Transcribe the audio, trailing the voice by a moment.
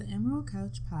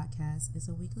Emerald Couch Podcast is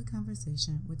a weekly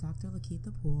conversation with Dr.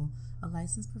 Lakeitha Poole, a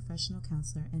licensed professional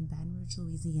counselor in Baton Rouge,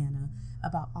 Louisiana,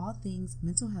 about all things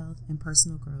mental health and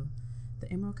personal growth.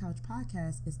 The Emerald Couch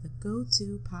Podcast is the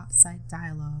go-to pop psych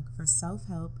dialogue for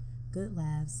self-help, good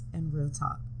laughs, and real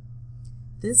talk.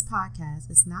 This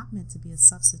podcast is not meant to be a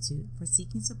substitute for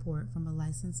seeking support from a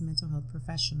licensed mental health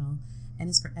professional and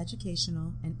is for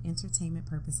educational and entertainment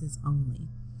purposes only.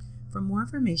 For more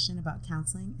information about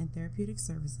counseling and therapeutic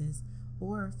services,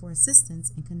 or for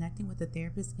assistance in connecting with a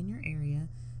therapist in your area,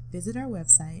 visit our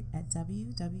website at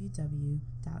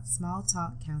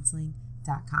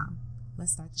www.smalltalkcounseling.com.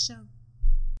 Let's start the show.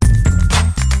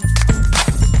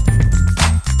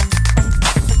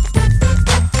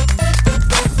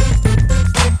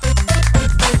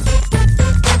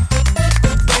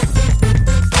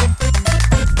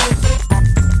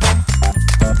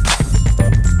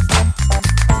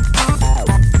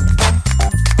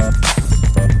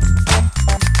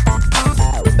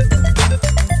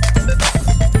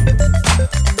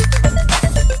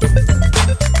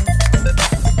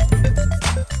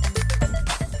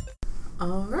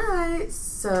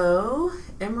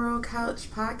 Emerald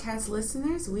Couch Podcast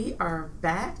listeners, we are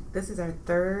back. This is our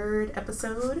third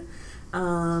episode.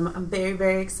 I'm very,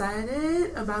 very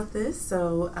excited about this.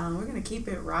 So we're going to keep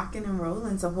it rocking and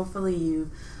rolling. So hopefully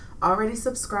you've already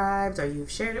subscribed or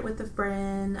you've shared it with a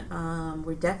friend.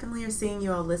 We definitely are seeing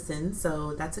you all listen,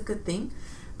 so that's a good thing.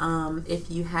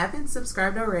 If you haven't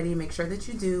subscribed already, make sure that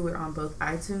you do. We're on both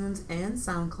iTunes and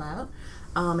SoundCloud.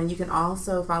 And you can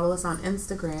also follow us on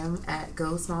Instagram at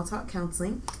Go Small Talk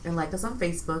Counseling and like us on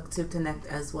Facebook to connect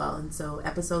as well. And so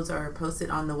episodes are posted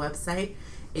on the website.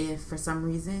 If for some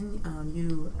reason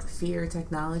you fear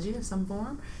technology of some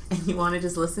form and you want to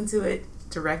just listen to it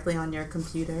directly on your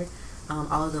computer,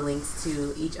 all of the links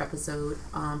to each episode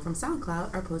from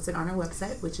SoundCloud are posted on our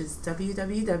website, which is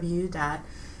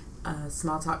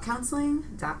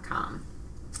www.smalltalkcounseling.com.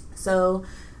 So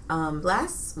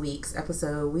last week's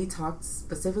episode, we talked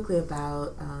specifically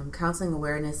about Counseling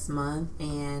Awareness Month,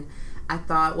 and I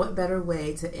thought what better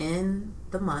way to end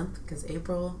the month, because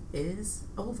April is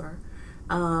over,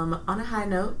 on a high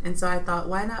note. And so I thought,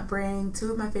 why not bring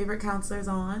two of my favorite counselors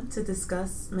on to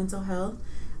discuss mental health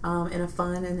in a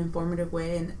fun and informative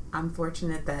way. And I'm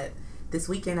fortunate that this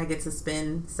weekend I get to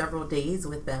spend several days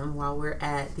with them while we're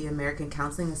at the American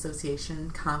Counseling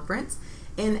Association conference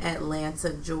in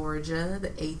Atlanta, Georgia, the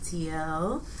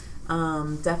ATL.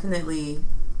 Definitely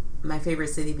my favorite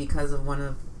city because of one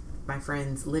of my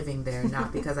friends living there,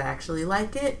 not because I actually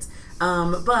like it.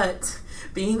 But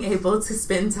being able to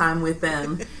spend time with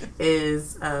them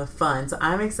is fun. So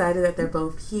I'm excited that they're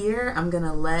both here. I'm going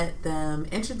to let them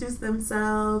introduce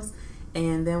themselves,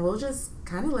 and then we'll just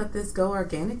kind of let this go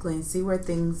organically and see where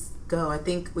things go. I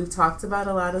think we've talked about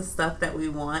a lot of stuff that we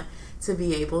want to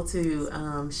be able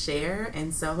to share,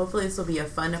 and so hopefully this will be a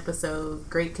fun episode.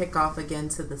 Great kickoff again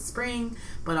to the spring,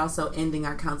 but also ending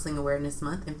our Counseling Awareness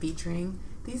Month and featuring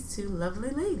these two lovely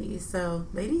ladies. So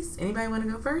ladies, anybody want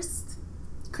to go first?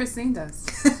 Christine does.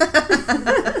 I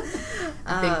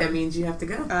think that means you have to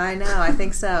go. I know, I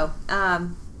think so.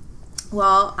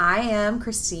 Well, I am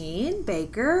Christine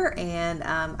Baker, and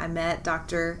I met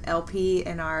Dr. LP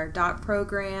in our doc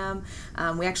program.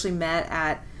 We actually met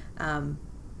at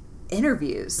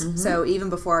interviews. Mm-hmm. So even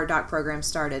before our doc program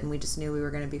started, and we just knew we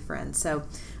were going to be friends. So,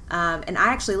 and I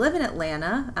actually live in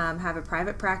Atlanta, have a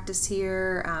private practice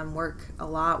here, work a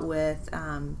lot with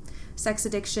sex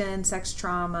addiction, sex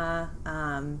trauma,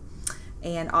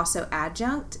 and also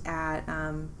adjunct at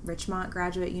Richmond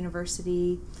Graduate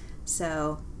University.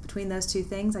 So between those two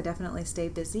things, I definitely stay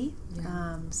busy.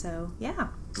 Yeah. So yeah, a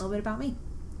little bit about me.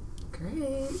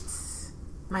 Great.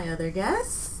 My other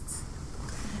guest.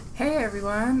 Hey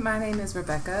everyone, my name is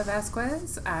Rebecca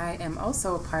Vazquez. I am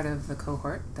also a part of the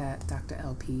cohort that Dr.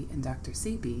 LP and Dr.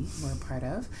 CB were a part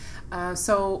of.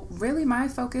 So really my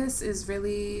focus is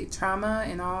really trauma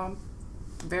in all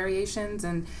variations,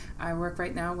 and I work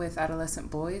right now with adolescent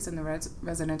boys in the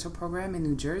residential program in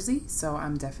New Jersey, so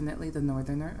I'm definitely the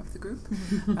northerner of the group.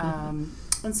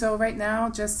 And so right now,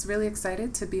 just really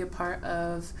excited to be a part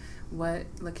of what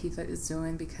Lakeitha is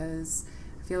doing, because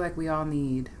I feel like we all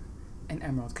need an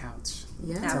Emerald Couch.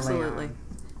 Yeah, absolutely.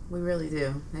 We really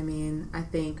do. I mean, I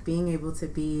think being able to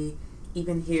be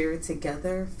even here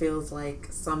together feels like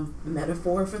some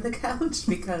metaphor for the couch,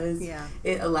 because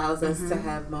it allows us to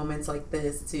have moments like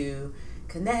this to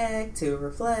connect, to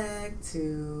reflect,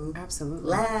 to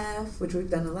laugh, which we've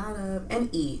done a lot of, and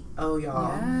eat. Oh,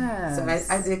 y'all. Yes. So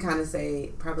I did kind of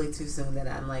say probably too soon that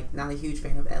I'm like not a huge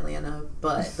fan of Atlanta,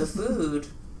 but the food,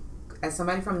 as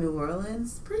somebody from New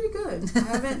Orleans, pretty good. I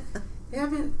haven't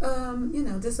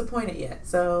disappointed yet.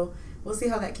 So we'll see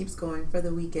how that keeps going for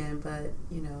the weekend. But,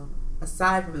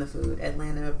 aside from the food,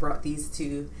 Atlanta brought these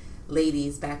two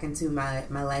ladies back into my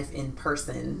life in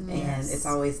person. Yes. And it's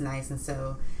always nice. And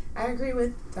so I agree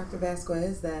with Dr.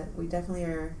 Vazquez that we definitely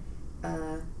are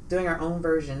doing our own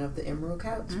version of the Emerald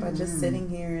Couch by just sitting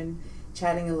here and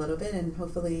chatting a little bit and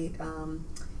hopefully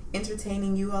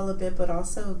entertaining you all a bit, but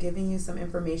also giving you some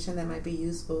information that might be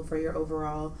useful for your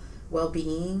overall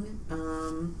well-being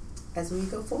as we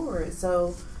go forward.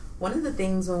 So one of the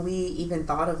things when we even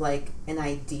thought of like an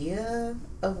idea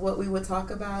of what we would talk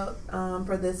about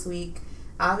for this week,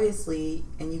 obviously,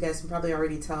 and you guys can probably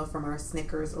already tell from our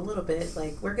snickers a little bit,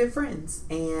 like we're good friends,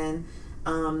 and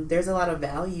there's a lot of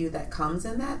value that comes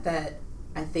in that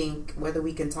I think whether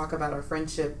we can talk about our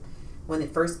friendship when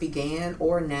it first began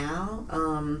or now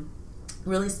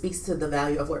really speaks to the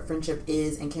value of what friendship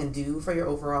is and can do for your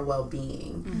overall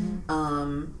well-being.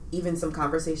 Even some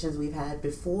conversations we've had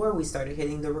before we started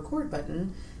hitting the record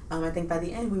button, I think by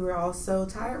the end we were all so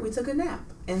tired we took a nap.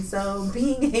 And so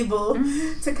being able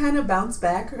to kind of bounce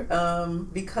back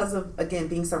because of, again,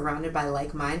 being surrounded by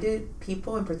like-minded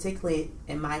people, and particularly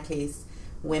in my case,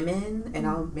 women, and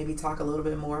I'll maybe talk a little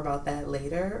bit more about that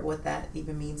later, what that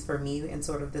even means for me and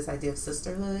sort of this idea of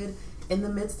sisterhood in the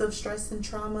midst of stress and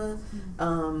trauma.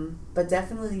 But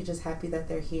definitely just happy that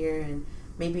they're here, and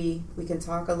maybe we can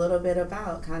talk a little bit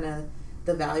about kind of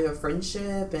the value of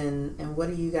friendship and what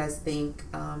do you guys think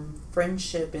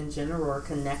friendship in general or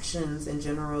connections in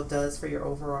general does for your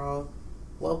overall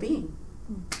well-being.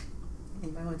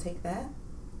 Anybody want to take that?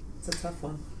 It's a tough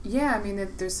one. Yeah, I mean,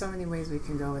 there's so many ways we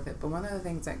can go with it, but one of the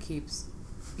things that keeps,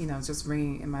 just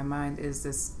ringing in my mind is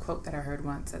this quote that I heard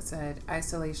once that said,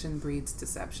 isolation breeds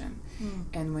deception.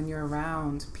 And when you're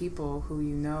around people who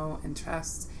you know and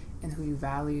trust and who you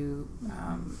value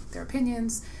their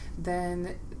opinions,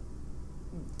 then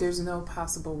there's no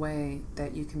possible way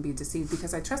that you can be deceived,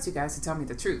 because I trust you guys to tell me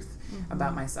the truth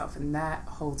about myself, and that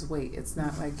holds weight. It's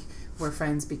not like we're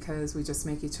friends because we just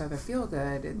make each other feel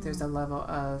good. There's a level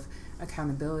of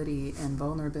accountability and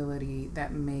vulnerability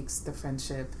that makes the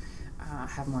friendship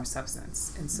have more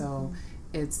substance. And so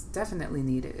it's definitely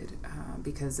needed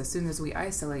because as soon as we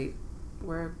isolate,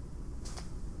 we're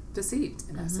deceived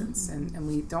in essence, and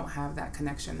we don't have that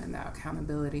connection and that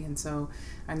accountability. And so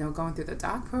I know going through the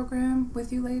doc program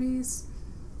with you ladies,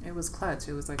 it was clutch.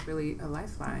 It was like really a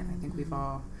lifeline. I think we've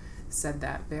all said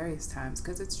that various times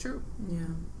because it's true. Yeah,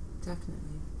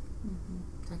 definitely.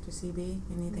 Dr. CB,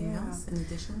 anything else in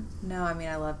addition? No, I mean,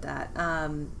 I love that.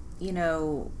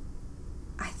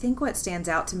 I think what stands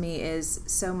out to me is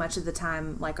so much of the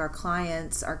time, like our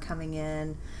clients are coming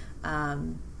in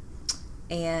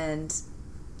and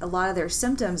a lot of their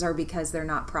symptoms are because they're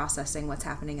not processing what's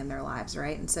happening in their lives,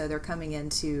 right? And so they're coming in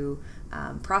to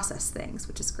process things,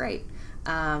 which is great.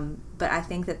 But I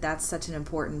think that that's such an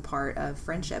important part of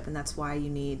friendship, and that's why you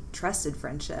need trusted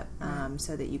friendship,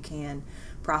 so that you can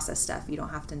process stuff. You don't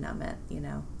have to numb it,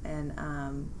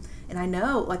 And I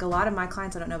know, like a lot of my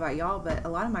clients, I don't know about y'all, but a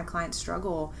lot of my clients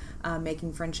struggle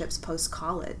making friendships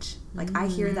post-college. Like I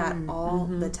hear that all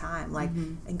the time. Like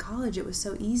in college, it was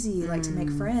so easy, like to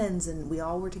make friends, and we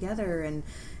all were together,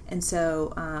 and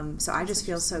so I just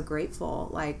feel so grateful,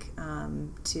 like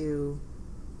to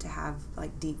have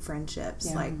like deep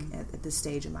friendships, like at this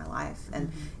stage in my life,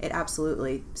 and it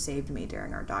absolutely saved me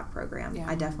during our doc program.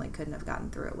 I definitely couldn't have gotten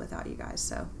through it without you guys.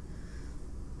 So.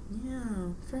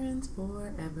 Yeah, friends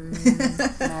forever.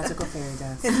 Magical fairy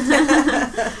dust.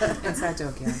 Inside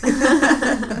joke,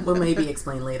 yeah. We'll maybe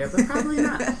explain later, but probably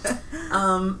not.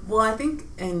 Well, I think,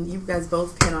 and you guys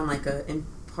both hit on like a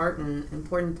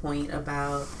important point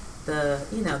about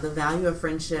the value of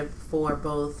friendship for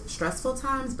both stressful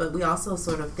times, but we also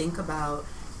sort of think about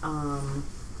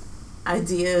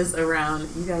ideas around,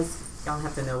 y'all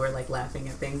have to know we're like laughing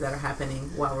at things that are happening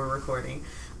while we're recording.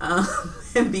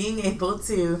 And being able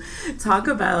to talk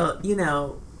about,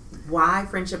 why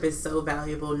friendship is so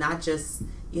valuable, not just,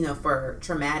 for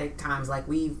traumatic times, like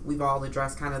we've all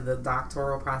addressed kind of the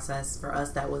doctoral process for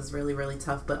us that was really, really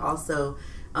tough, but also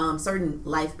certain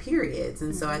life periods.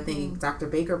 And so I think Dr.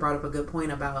 Baker brought up a good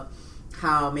point about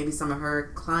how maybe some of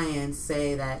her clients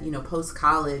say that,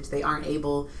 post-college, they aren't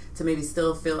able to maybe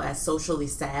still feel as socially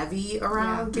savvy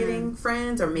around getting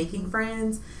friends or making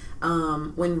friends,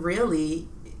 when really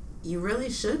you really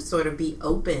should sort of be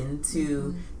open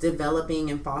to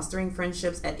developing and fostering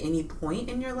friendships at any point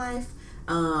in your life.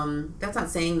 That's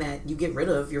not saying that you get rid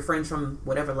of your friends from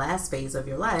whatever last phase of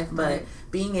your life, but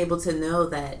being able to know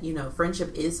that,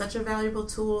 friendship is such a valuable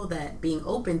tool, that being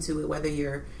open to it, whether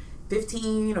you're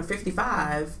 15 or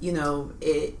 55,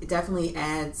 it definitely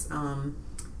adds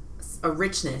a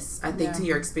richness, I think, to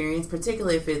your experience,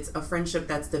 particularly if it's a friendship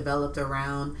that's developed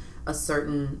around a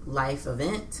certain life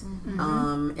event,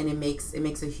 and it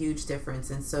makes a huge difference.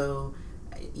 And so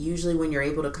usually when you're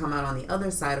able to come out on the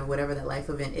other side of whatever that life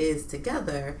event is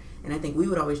together, and I think we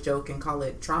would always joke and call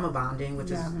it trauma bonding, which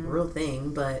is a real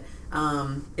thing, but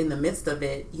in the midst of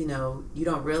it, you know, you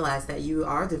don't realize that you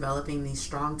are developing these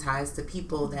strong ties to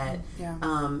people that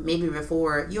maybe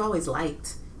before you always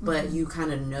liked, but you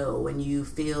kind of know, and you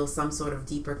feel some sort of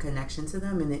deeper connection to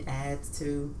them, and it adds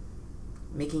to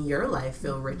making your life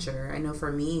feel richer. I know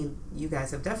for me, you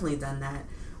guys have definitely done that,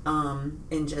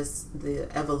 and just the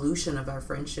evolution of our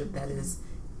friendship that is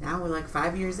now we're like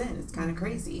 5 years in. It's kind of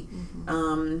crazy.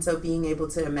 So being able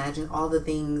to imagine all the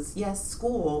things, yes,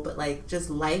 school, but like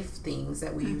just life things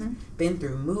that we've been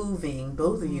through, moving.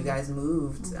 Both of you guys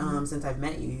moved since I've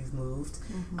met you. You've moved.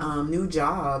 New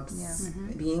jobs.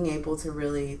 Being able to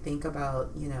really think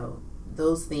about, you know,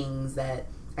 those things that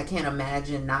I can't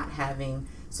imagine not having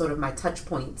sort of my touch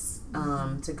points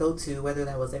to go to, whether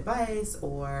that was advice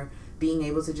or being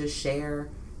able to just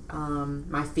share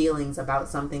my feelings about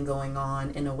something going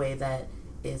on in a way that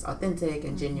is authentic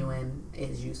and genuine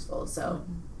is useful. So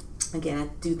again, I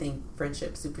do think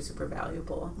friendship super, super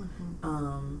valuable,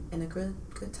 and a good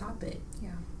topic.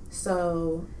 Yeah.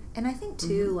 So, and I think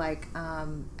too, like,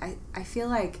 I feel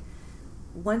like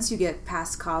once you get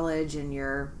past college and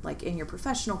you're like in your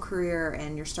professional career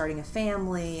and you're starting a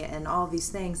family and all these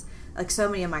things, like so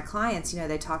many of my clients, you know,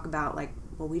 they talk about like,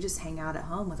 well, we just hang out at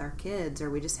home with our kids, or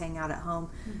we just hang out at home,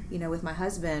 you know, with my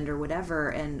husband or whatever.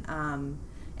 And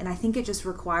I think it just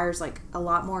requires like a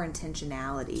lot more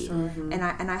intentionality.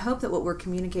 And I hope that what we're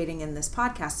communicating in this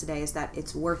podcast today is that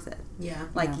it's worth it. Yeah.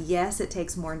 Like, yes, it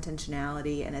takes more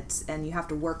intentionality, and you have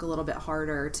to work a little bit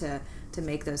harder to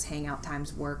make those hangout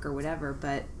times work or whatever,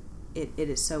 but it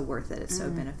is so worth it. It's so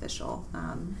beneficial.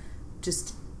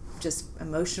 Just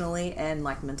emotionally and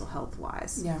like mental health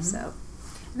wise. Yeah. So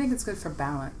I think it's good for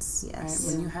balance. Yes.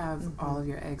 Right? When you have all of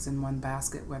your eggs in one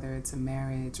basket, whether it's a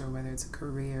marriage or whether it's a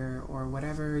career or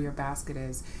whatever your basket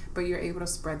is, but you're able to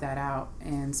spread that out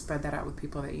with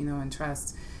people that you know and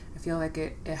trust, I feel like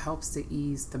it helps to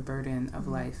ease the burden of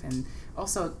life, and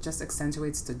also just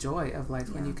accentuates the joy of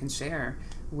life when you can share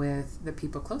with the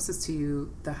people closest to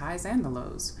you the highs and the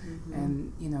lows.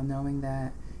 And, you know, knowing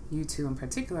that you two in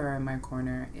particular are in my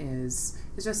corner is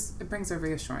just, it brings a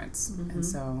reassurance. And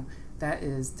so that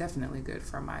is definitely good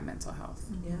for my mental health.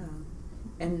 Yeah.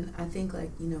 And I think,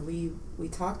 like, you know, we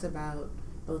talked about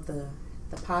both the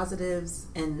positives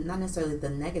and not necessarily the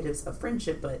negatives of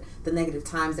friendship, but the negative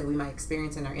times that we might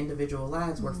experience in our individual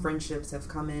lives where friendships have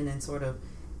come in and sort of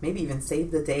maybe even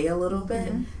saved the day a little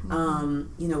bit.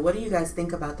 You know, what do you guys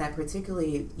think about that,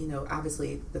 particularly, you know,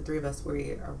 obviously the three of us,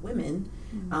 we are women,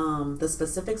 the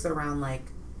specifics around like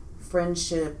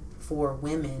friendship for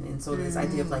women, and so this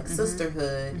idea of like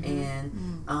sisterhood and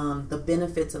the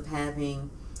benefits of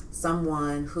having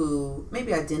someone who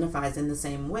maybe identifies in the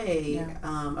same way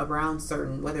around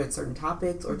certain, whether it's certain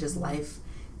topics or just life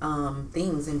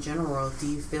things in general. Do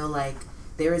you feel like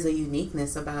there is a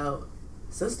uniqueness about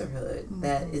sisterhood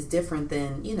that is different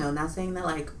than, you know, not saying that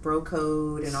like bro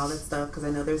code and all that stuff, because I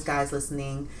know there's guys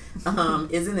listening,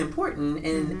 isn't important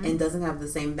and doesn't have the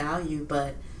same value,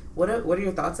 but what are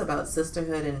your thoughts about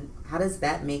sisterhood, and how does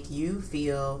that make you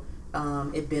feel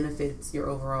it benefits your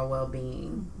overall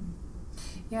well-being?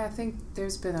 Yeah, I think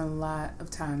there's been a lot of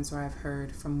times where I've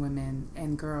heard from women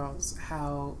and girls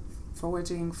how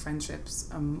forging friendships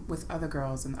with other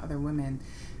girls and other women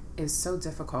is so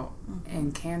difficult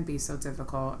and can be so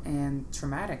difficult and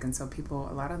traumatic, and so people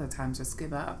a lot of the times just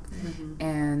give up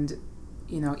and,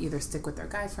 you know, either stick with their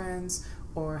guy friends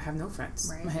or have no friends.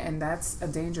 And that's a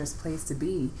dangerous place to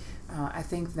be. I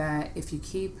think that if you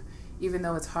keep, even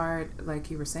though it's hard, like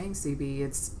you were saying, CB,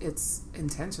 it's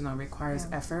intentional, requires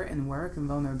effort and work and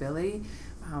vulnerability.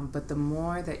 But the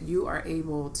more that you are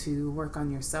able to work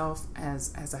on yourself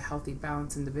as a healthy,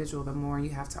 balanced individual, the more you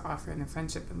have to offer in a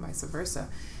friendship and vice versa.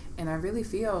 And I really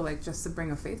feel like, just to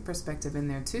bring a faith perspective in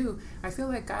there too, I feel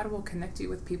like God will connect you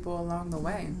with people along the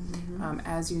way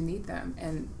as you need them.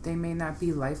 And they may not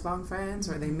be lifelong friends,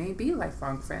 or they may be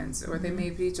lifelong friends, or they may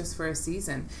be just for a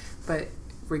season. But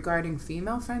regarding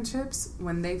female friendships,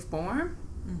 when they form,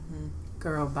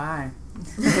 girl, bye.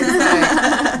 It's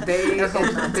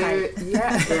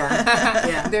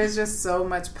like there's just so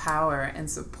much power and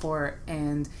support,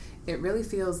 and it really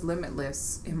feels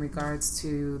limitless in regards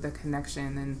to the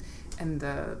connection and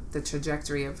the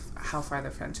trajectory of how far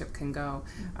the friendship can go.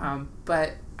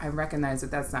 But I recognize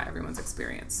that that's not everyone's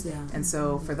experience. Yeah. And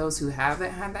so for those who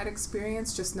haven't had that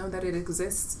experience, just know that it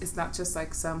exists. It's not just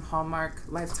like some Hallmark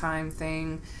Lifetime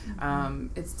thing.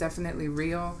 It's definitely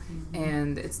real,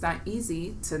 and it's not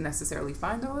easy to necessarily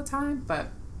find all the time, but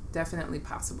definitely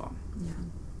possible. Yeah.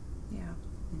 Yeah.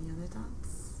 Any other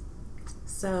thoughts?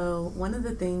 So one of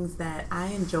the things that I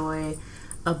enjoy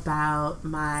about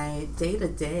my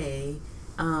day-to-day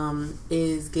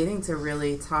is getting to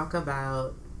really talk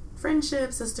about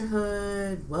friendship,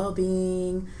 sisterhood,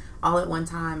 well-being, all at one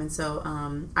time. And so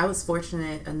I was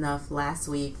fortunate enough last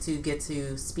week to get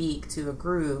to speak to a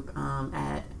group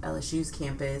at LSU's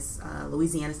campus,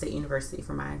 Louisiana State University,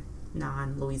 for my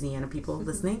non-Louisiana people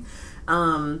listening,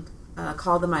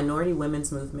 called the Minority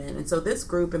Women's Movement. And so this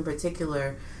group in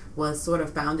particular was sort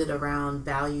of founded around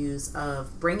values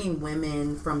of bringing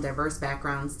women from diverse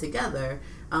backgrounds together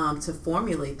to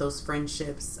formulate those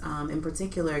friendships, in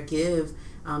particular give,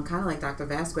 kind of like Dr.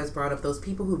 Vazquez brought up, those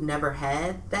people who've never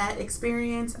had that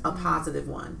experience, a positive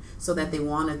one, so that they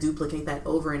want to duplicate that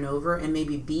over and over and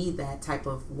maybe be that type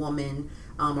of woman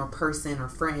or person or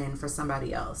friend for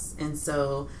somebody else. And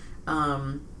so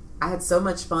I had so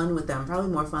much fun with them,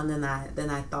 probably more fun than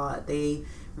I thought. They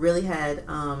really had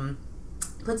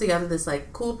put together this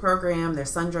like cool program, their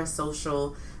Sundress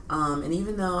Social, and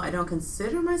even though I don't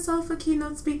consider myself a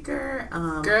keynote speaker,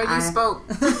 Girl, you spoke.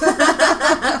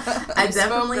 I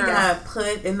definitely got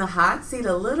put in the hot seat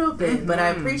a little bit, but I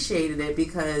appreciated it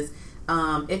because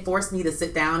it forced me to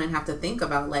sit down and have to think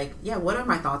about like, what are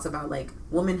my thoughts about like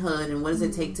womanhood and what does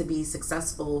it take to be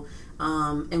successful?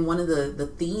 And one of the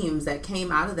themes that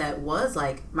came out of that was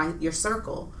like your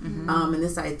circle, and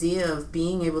this idea of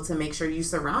being able to make sure you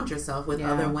surround yourself with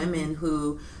other women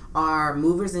who are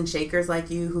movers and shakers like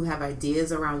you, who have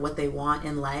ideas around what they want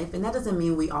in life. And that doesn't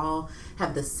mean we all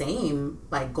have the same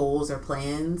like goals or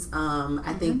plans.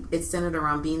 I think it's centered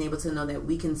around being able to know that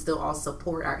we can still all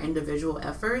support our individual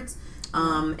efforts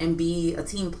and be a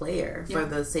team player for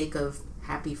the sake of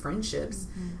happy friendships.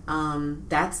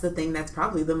 That's the thing that's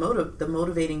probably the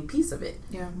motivating piece of it.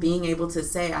 Being able to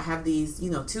say, I have these,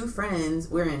 2 friends,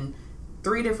 we're in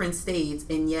 3 different states,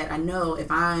 and yet I know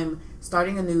if I'm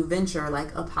starting a new venture like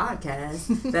a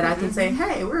podcast that I can say,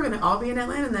 hey, we're going to all be in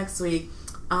Atlanta next week.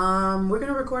 We're going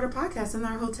to record a podcast in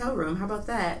our hotel room. How about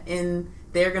that? And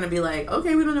they're going to be like,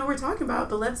 okay, we don't know what we're talking about,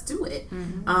 but let's do it.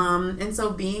 And so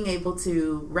being able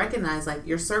to recognize like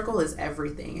your circle is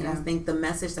everything. And I think the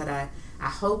message that I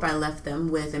hope I left them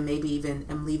with, and maybe even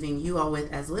am leaving you all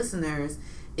with as listeners,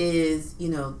 is,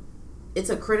 it's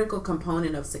a critical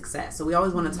component of success. So we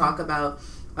always want to talk about,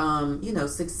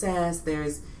 success.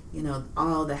 There's,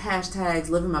 all the hashtags,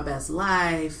 living my best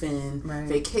life, and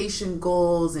vacation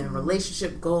goals, and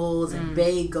relationship goals, and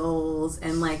vague goals.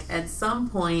 And like at some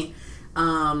point,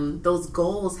 those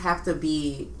goals have to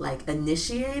be like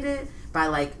initiated by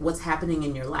like what's happening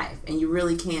in your life. And you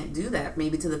really can't do that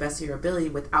maybe to the best of your ability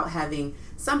without having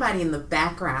somebody in the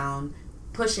background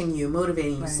pushing you,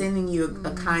 motivating you, sending you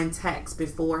a kind text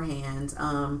beforehand,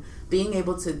 being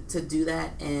able to do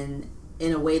that in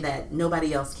a way that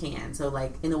nobody else can. So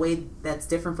like in a way that's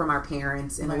different from our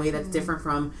parents, in a way that's different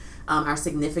from our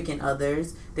significant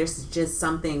others. There's just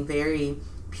something very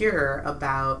pure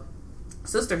about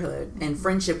sisterhood and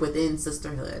friendship within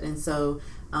sisterhood. And so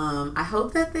I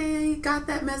hope that they got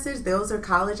that message. Those are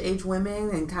college age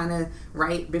women, and kind of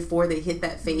right before they hit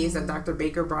that phase that Dr.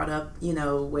 Baker brought up,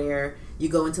 where you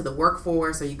go into the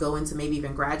workforce or you go into maybe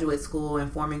even graduate school,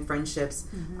 and forming friendships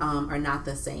are not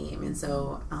the same. And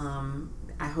so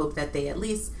I hope that they at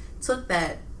least took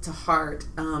that to heart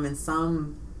in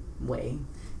some way,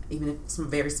 even if it's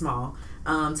very small,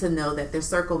 to know that their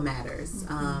circle matters.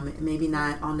 Maybe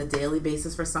not on a daily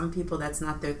basis for some people, that's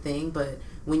not their thing, but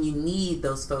when you need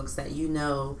those folks that you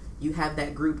have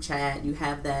that group chat, you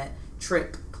have that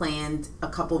trip planned a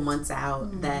couple months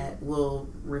out that will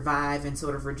revive and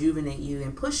sort of rejuvenate you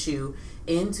and push you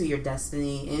into your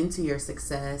destiny, into your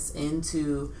success,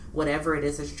 into whatever it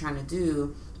is that you're trying to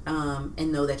do.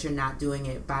 And know that you're not doing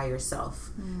it by yourself.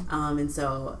 And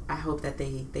so I hope that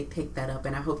they pick that up,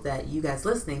 and I hope that you guys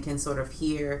listening can sort of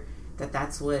hear that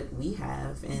that's what we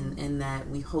have, and that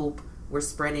we hope we're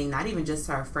spreading, not even just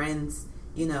to our friends,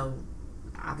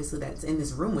 obviously that's in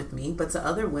this room with me, but to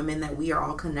other women that we are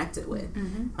all connected with.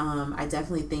 I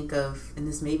definitely think of, and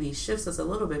this maybe shifts us a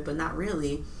little bit, but not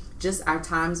really, just our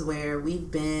times where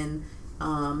we've been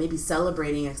maybe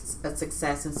celebrating a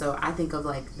success. And so I think of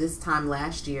like this time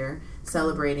last year,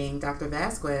 celebrating Dr.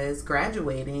 Vazquez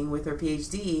graduating with her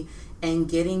PhD and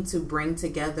getting to bring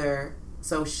together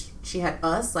so she had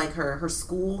us, like her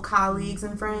school colleagues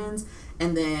and friends,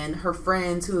 and then her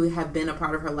friends who have been a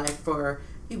part of her life for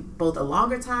both a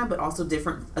longer time, but also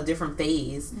a different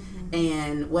phase.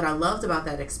 And what I loved about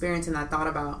that experience, and I thought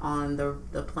about on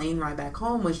the plane ride back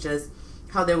home, was just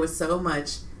how there was so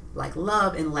much like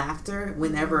love and laughter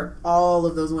whenever all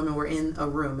of those women were in a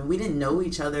room, and we didn't know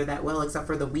each other that well except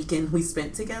for the weekend we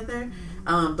spent together.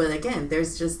 But again,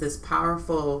 there's just this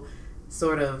powerful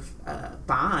sort of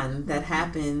bond that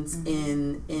happens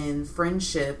in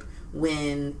friendship,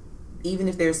 when even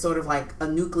if there's sort of like a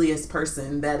nucleus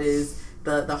person that is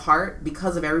the heart,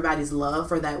 because of everybody's love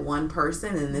for that one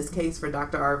person, in this case for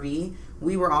Dr. RV,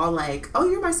 we were all like, oh,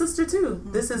 you're my sister too.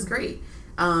 This is great.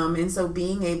 And so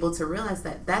being able to realize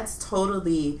that that's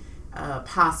totally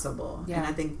possible. And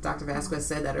I think Dr. Vazquez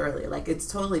said that earlier. Like, it's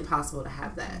totally possible to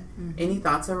have that. Any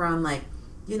thoughts around, like,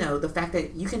 you know, the fact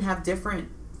that you can have different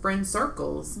friend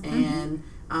circles, and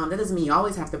that doesn't mean you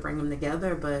always have to bring them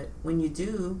together, but when you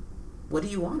do, what do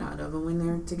you want out of them when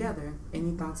they're together?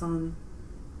 Any thoughts on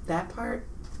that part?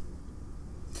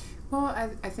 Well,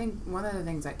 I think one of the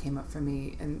things that came up for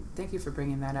me, and thank you for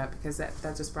bringing that up, because that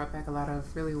just brought back a lot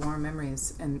of really warm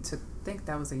memories, and to think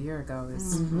that was a year ago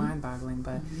is mind-boggling.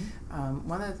 But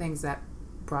one of the things that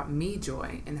brought me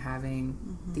joy in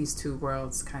having these two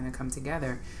worlds kind of come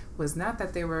together was not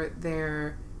that they were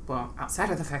there, well, outside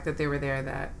of the fact that they were there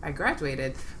that I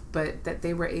graduated, but that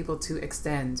they were able to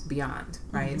extend beyond,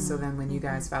 right? So then when you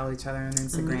guys follow each other on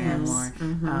Instagram,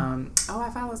 or, I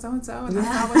follow so-and-so, and I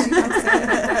saw what she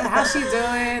posted, how's she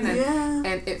doing?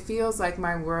 And it feels like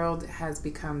my world has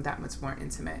become that much more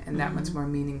intimate and that much more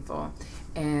meaningful.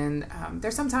 And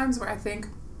there's some times where I think,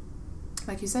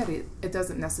 like you said, it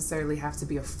doesn't necessarily have to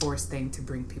be a forced thing to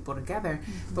bring people together,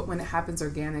 but when it happens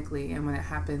organically, and when it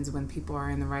happens when people are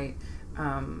in the right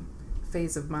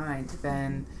phase of mind,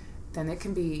 then it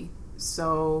can be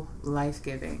so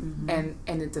life-giving.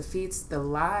 And it defeats the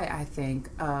lie, I think,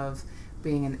 of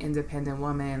being an independent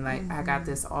woman, like, I got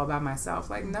this all by myself.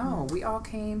 Like, no, we all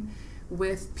came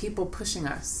with people pushing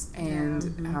us. And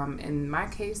in my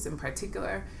case in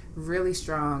particular, really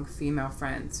strong female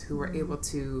friends who were able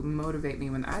to motivate me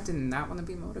when I did not want to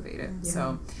be motivated.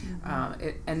 So,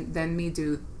 and then me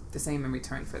do the same in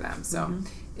return for them. So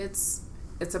it's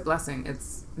a blessing.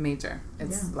 It's major.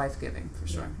 It's life-giving for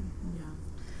sure.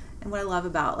 And what I love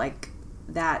about, like,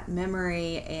 that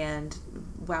memory and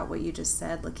about what you just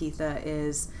said, Lakeitha,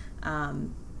 is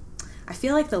I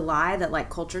feel like the lie that, like,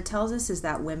 culture tells us is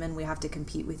that women, we have to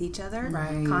compete with each other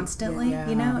constantly,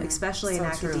 you know, especially in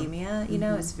academia, you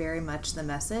know, it's very much the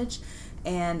message.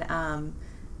 And,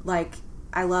 like,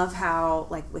 I love how,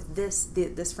 like, with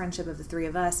this friendship of the three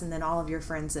of us, and then all of your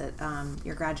friends at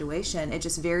your graduation, it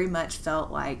just very much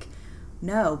felt like,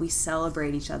 no, we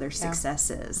celebrate each other's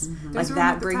successes. Like,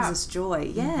 that brings us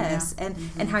joy. Yes.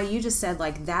 And how you just said,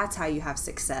 like, that's how you have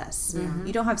success.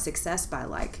 You don't have success by,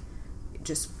 like,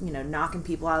 just, you know, knocking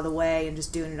people out of the way and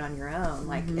just doing it on your own.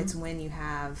 Like, it's when you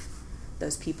have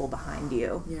those people behind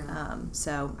you.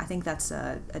 So I think that's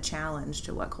a challenge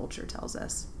to what culture tells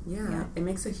us. It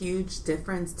makes a huge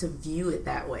difference to view it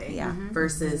that way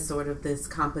versus sort of this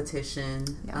competition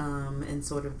and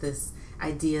sort of this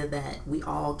idea that we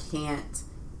all can't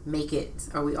make it,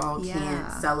 or we all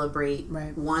can't celebrate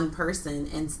one person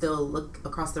and still look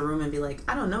across the room and be like,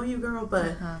 I don't know you, girl,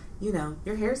 but you know,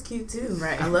 your hair's cute too.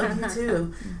 I love you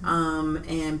too.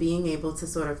 And being able to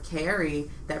sort of carry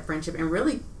that friendship and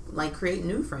really, like, create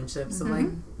new friendships. So, like,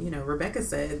 you know, Rebecca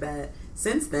said that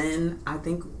since then, I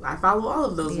think I follow all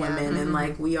of those women, and,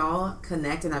 like, we all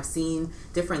connect, and I've seen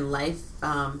different life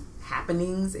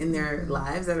happenings in their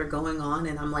lives that are going on,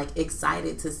 and I'm, like,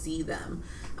 excited to see them.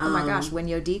 Oh my gosh, when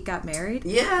Yodit got married?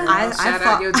 I shout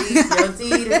out Yodit. Yodit,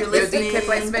 if you're listening.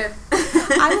 Yodit Smith.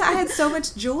 I had so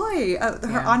much joy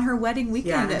on her wedding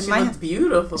weekend. And she looked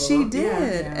beautiful. She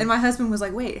did. And my husband was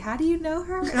like, wait, how do you know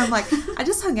her? And I'm like, I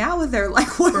just hung out with her, like,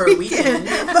 for a weekend.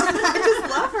 But I just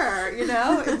love her, you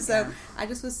know? And so I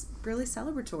just was really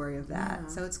celebratory of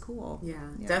that. So it's cool.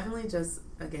 Definitely just,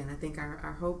 again, I think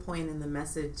our whole point in the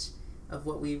message of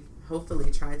what we've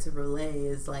hopefully tried to relay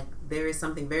is, like, there is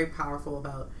something very powerful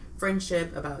about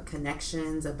friendship, about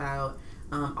connections, about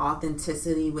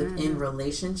authenticity within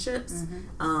relationships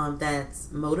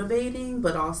that's motivating,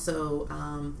 but also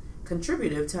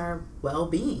contributive to our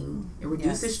well-being. It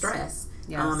reduces stress.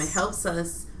 It helps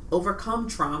us overcome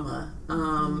trauma.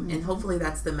 And hopefully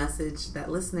that's the message that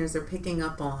listeners are picking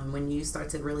up on when you start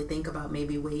to really think about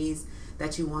maybe ways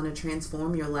that you want to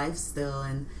transform your life still.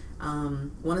 And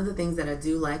one of the things that I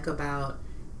do like about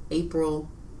April,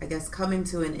 I guess, coming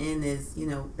to an end is, you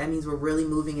know, that means we're really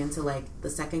moving into, like, the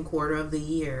second quarter of the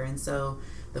year. And so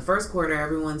the first quarter,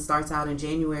 everyone starts out in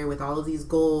January with all of these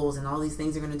goals and all these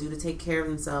things they're going to do to take care of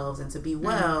themselves and to be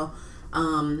well.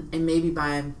 And maybe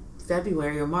by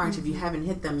February or March, if you haven't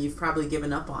hit them, you've probably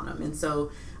given up on them. And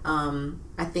so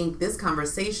I think this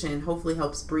conversation hopefully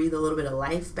helps breathe a little bit of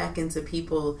life back into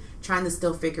people trying to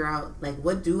still figure out, like,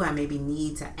 what do I maybe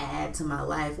need to add to my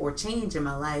life or change in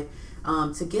my life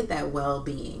to get that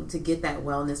well-being, to get that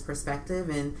wellness perspective.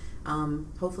 And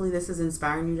hopefully this is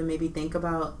inspiring you to maybe think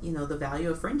about, you know, the value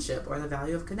of friendship or the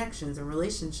value of connections and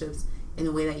relationships in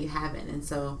a way that you haven't. And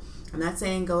so I'm not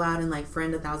saying go out and like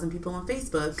friend 1,000 people on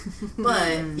Facebook,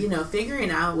 but, you know, figuring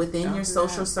out within your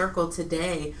social circle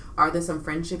today, are there some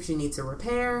friendships you need to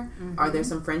repair? Are there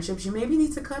some friendships you maybe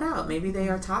need to cut out? Maybe they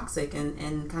are toxic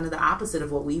and kind of the opposite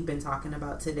of what we've been talking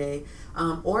about today.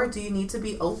 Or do you need to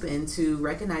be open to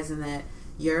recognizing that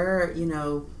your, you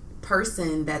know,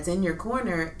 person that's in your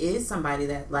corner is somebody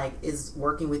that like is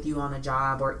working with you on a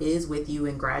job or is with you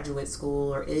in graduate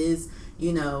school or is,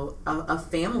 you know, a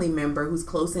family member who's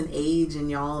close in age and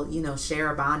y'all, you know,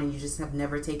 share a bond and you just have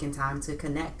never taken time to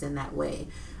connect in that way.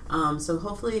 So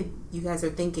hopefully you guys are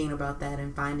thinking about that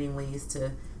and finding ways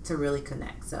to really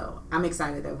connect. So I'm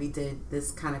excited that we did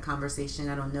this kind of conversation.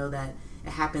 I don't know that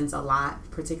it happens a lot,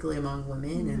 particularly among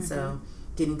women. And so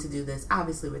getting to do this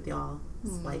obviously with y'all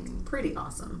is like pretty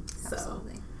awesome.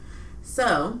 Absolutely.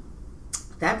 So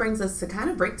that brings us to kind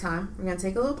of break time. We're going to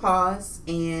take a little pause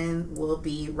and we'll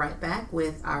be right back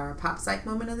with our pop psych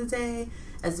moment of the day,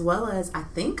 as well as I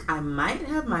think I might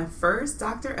have my first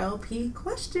Dr. LP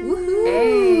question.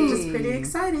 Hey. Which is pretty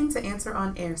exciting to answer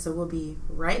on air. So we'll be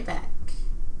right back.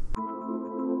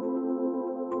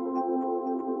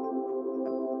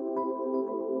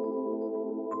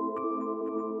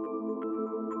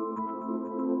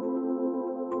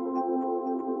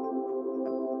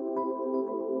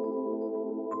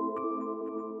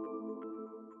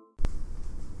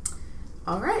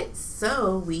 All right,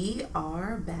 so we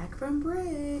are back from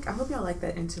break. I hope y'all like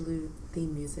that interlude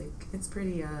theme music. It's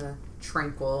pretty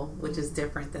tranquil, which is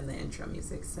different than the intro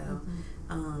music. So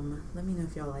let me know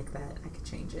if y'all like that. I could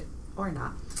change it or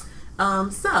not.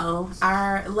 So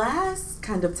our last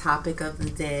kind of topic of the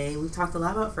day, we've talked a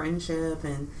lot about friendship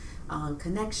and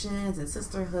connections and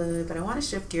sisterhood, but I want to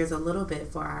shift gears a little bit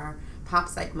for our pop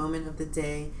psych moment of the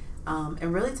day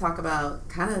and really talk about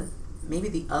kind of maybe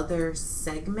the other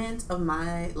segment of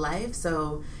my life.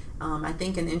 So I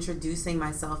think in introducing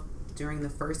myself during the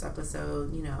first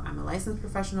episode, you know, I'm a licensed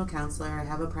professional counselor. I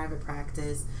have a private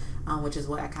practice, which is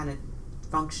what I kind of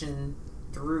function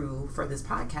through for this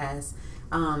podcast.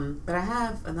 But I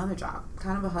have another job,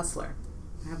 kind of a hustler.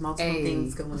 I have multiple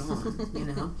things going on, you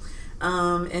know.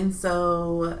 And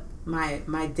so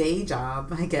my day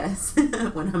job, I guess,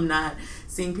 when I'm not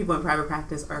seeing people in private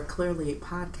practice are clearly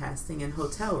podcasting in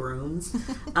hotel rooms.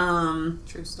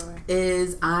 True story.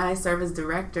 Is I serve as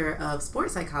director of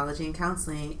sports psychology and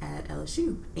counseling at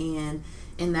LSU. And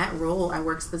in that role, I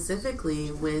work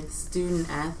specifically with student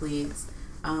athletes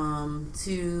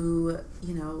to,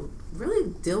 you know,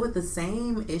 really deal with the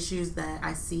same issues that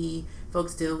I see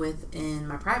folks deal with in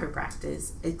my private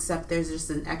practice, except there's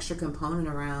just an extra component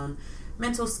around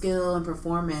mental skill and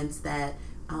performance that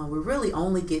we really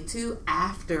only get to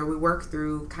after we work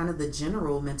through kind of the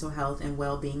general mental health and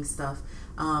well-being stuff.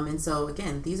 And so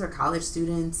again, these are college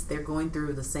students. They're going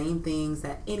through the same things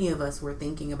that any of us were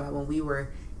thinking about when we were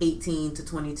 18 to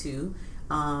 22.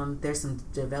 There's some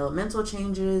developmental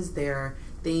changes. There are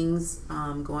things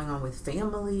going on with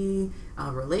family,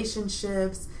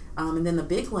 relationships. And then the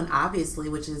big one, obviously,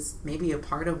 which is maybe a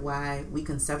part of why we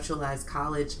conceptualize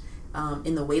college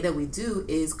in the way that we do,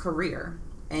 is career.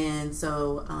 And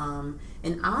so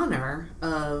in honor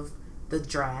of the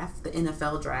draft, the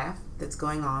NFL draft that's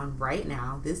going on right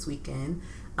now this weekend,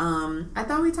 I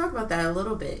thought we'd talk about that a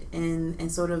little bit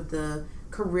and sort of the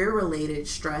career-related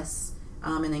stress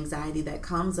and anxiety that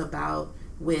comes about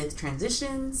with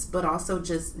transitions, but also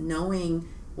just knowing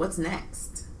what's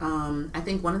next. I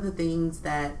think one of the things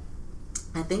that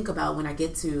I think about when I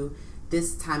get to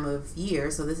this time of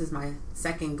year, so this is my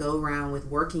second go round with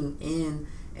working in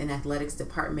an athletics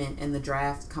department and the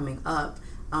draft coming up,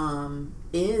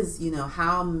 is, you know,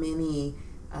 how many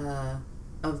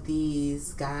of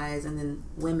these guys and then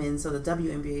women, so the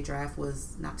WNBA draft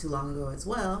was not too long ago as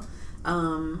well,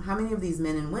 how many of these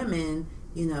men and women,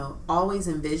 you know, always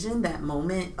envision that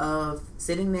moment of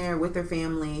sitting there with their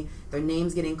family, their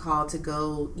names getting called to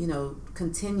go, you know,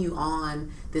 continue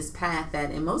on this path that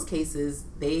in most cases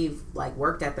they've like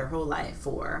worked at their whole life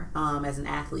for as an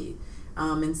athlete.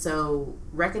 And so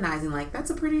recognizing like that's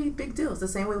a pretty big deal. It's the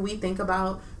same way we think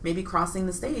about maybe crossing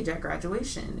the stage at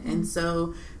graduation. And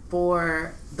so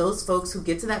for those folks who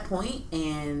get to that point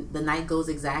and the night goes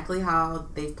exactly how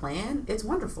they've planned, it's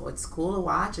wonderful. It's cool to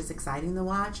watch. It's exciting to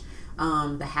watch.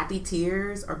 The happy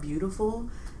tears are beautiful.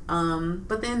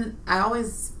 But then I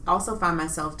always also find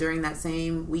myself during that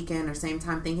same weekend or same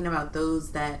time thinking about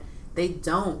those that they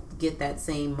don't get that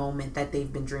same moment that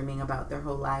they've been dreaming about their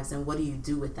whole lives, and what do you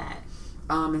do with that?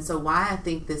 And so why I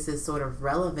think this is sort of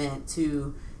relevant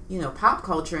to, pop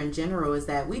culture in general is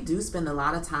that we do spend a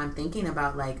lot of time thinking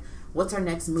about, like, what's our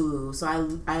next move?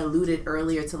 So I alluded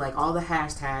earlier to, like, all the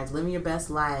hashtags, living your best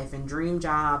life and dream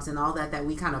jobs and all that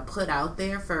we kind of put out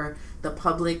there for the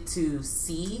public to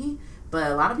see. But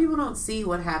a lot of people don't see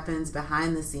what happens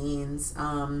behind the scenes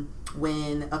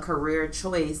when a career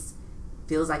choice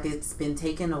feels like it's been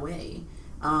taken away.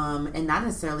 And not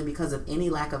necessarily because of any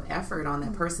lack of effort on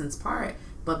that person's part,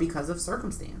 but because of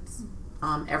circumstance.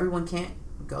 Everyone can't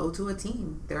go to a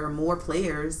team. There are more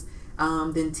players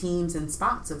than teams and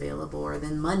spots available, or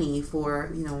than money for,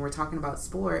 when we're talking about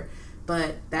sport.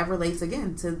 But that relates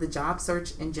again to the job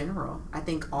search in general. I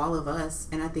think all of us,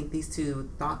 and I think these two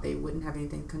thought they wouldn't have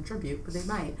anything to contribute, but they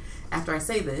might after I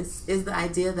say this, is the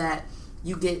idea that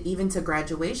you get even to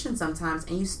graduation sometimes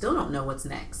and you still don't know what's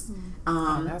next.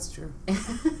 That's true.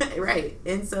 Right.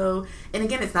 And so, and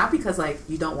again, it's not because like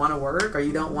you don't want to work or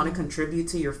you don't want to contribute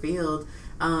to your field,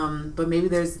 but maybe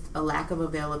there's a lack of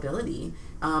availability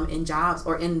in jobs,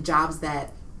 or in jobs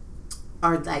that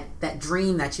are like that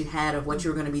dream that you had of what you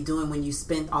were going to be doing when you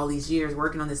spent all these years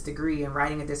working on this degree and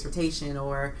writing a dissertation,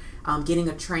 or getting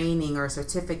a training or a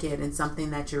certificate in something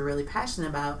that you're really passionate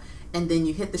about. And then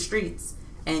you hit the streets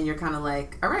and you're kind of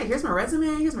like, all right, here's my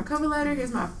resume, here's my cover letter,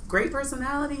 here's my great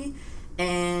personality.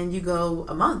 And you go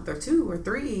a month or 2 or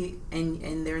 3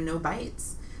 and there are no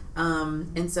bites.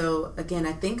 And so again,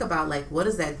 I think about like, what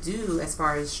does that do as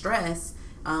far as stress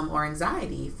or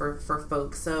anxiety for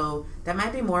folks? So that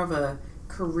might be more of a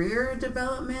career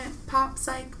development pop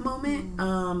psych moment.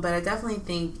 But I definitely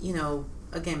think,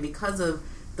 again, because of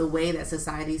the way that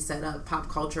society's set up, pop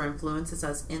culture influences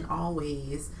us in all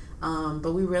ways.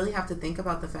 But we really have to think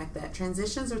about the fact that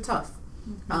transitions are tough,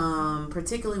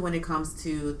 particularly when it comes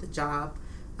to the job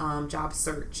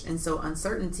search. And so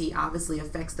uncertainty obviously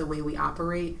affects the way we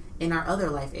operate in our other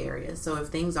life areas. So if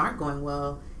things aren't going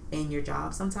well in your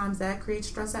job, sometimes that creates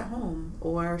stress at home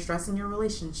or stress in your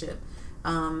relationship.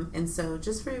 And so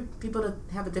just for people to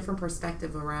have a different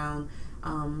perspective around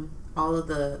all of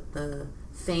the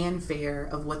fanfare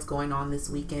of what's going on this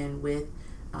weekend with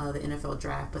the NFL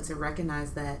draft, but to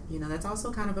recognize that, that's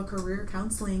also kind of a career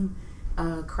counseling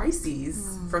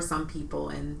crises for some people,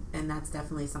 and that's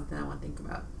definitely something I want to think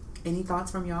about. Any thoughts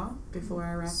from y'all before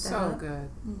I wrap that up? So good.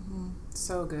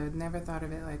 So good. Never thought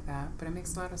of it like that, but it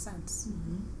makes a lot of sense.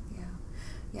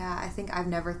 Yeah, I think I've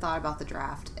never thought about the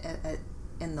draft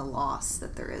in the loss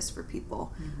that there is for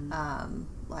people.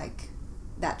 Like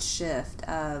that shift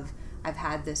of, I've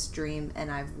had this dream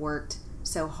and I've worked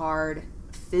so hard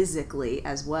physically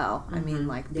as well. I mean,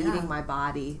 like beating my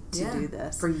body to do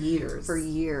this for years.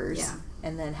 Yeah.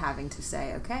 And then having to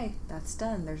say, okay, that's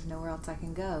done. There's nowhere else I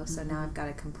can go. So now I've got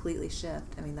to completely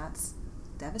shift. I mean, that's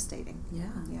devastating. Yeah.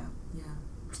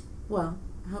 Well,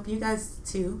 I hope you guys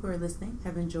too who are listening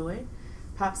have enjoyed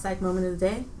Pop Psych Moment of the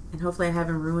Day, and hopefully I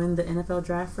haven't ruined the NFL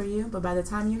draft for you, but by the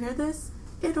time you hear this,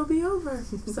 it'll be over,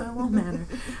 so it won't matter.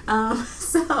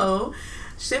 So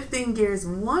shifting gears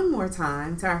one more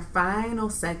time to our final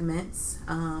segments,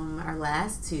 our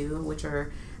last 2, which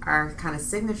are our kind of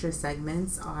signature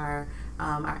segments, are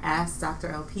our Ask Dr.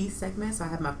 LP segment. So I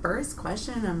have my first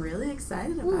question, and I'm really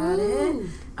excited about it.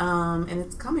 And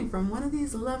it's coming from one of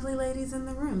these lovely ladies in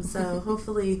the room. So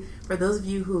hopefully for those of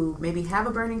you who maybe have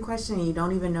a burning question and you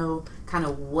don't even know kind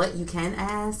of what you can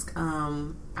ask,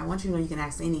 I want you to know you can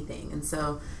ask anything. And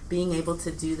so being able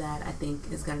to do that, I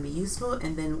think, is going to be useful.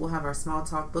 And then we'll have our small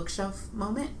talk bookshelf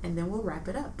moment, and then we'll wrap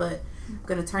it up. But I'm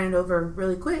going to turn it over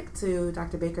really quick to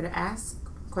Dr. Baker to ask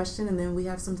a question, and then we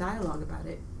have some dialogue about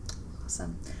it.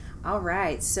 Awesome. All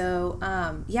right. So,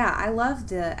 I love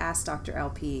the Ask Dr.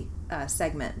 LP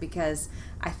segment, because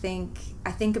I think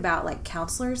about like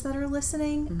counselors that are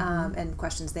listening and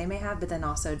questions they may have, but then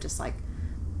also just like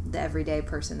the everyday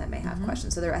person that may have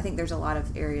questions. So I think there's a lot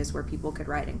of areas where people could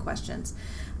write in questions.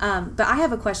 But I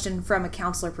have a question from a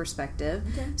counselor perspective.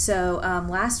 Okay. So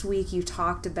last week you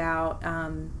talked about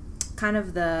kind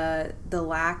of the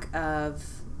lack of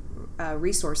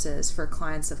resources for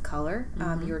clients of color.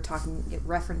 You were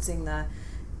referencing the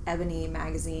Ebony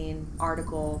magazine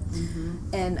article,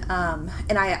 and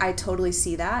I totally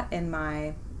see that in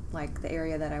my the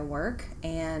area that I work,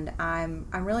 and I'm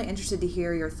really interested to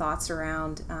hear your thoughts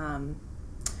around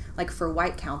for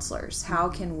white counselors. How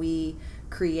can we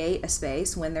create a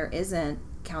space when there isn't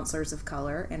counselors of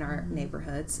color in our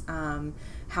neighborhoods?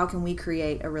 How can we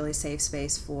create a really safe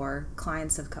space for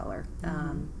clients of color?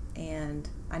 And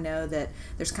I know that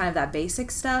there's kind of that basic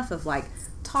stuff of like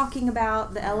talking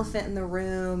about the elephant in the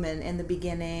room and in the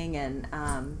beginning, and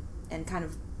kind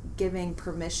of giving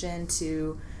permission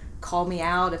to call me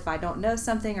out if I don't know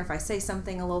something or if I say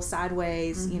something a little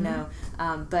sideways, you know.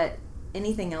 But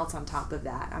anything else on top of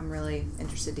that, I'm really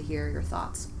interested to hear your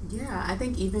thoughts. Yeah, I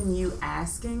think even you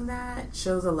asking that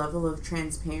shows a level of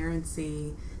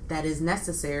transparency that is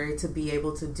necessary to be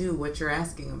able to do what you're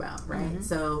asking about, right?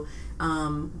 So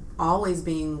always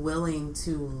being willing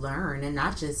to learn, and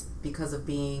not just because of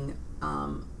being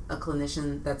a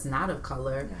clinician that's not of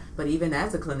color, but even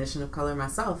as a clinician of color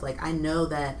myself, like I know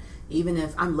that even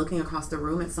if I'm looking across the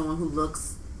room at someone who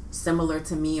looks similar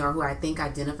to me or who I think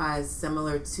identifies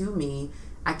similar to me,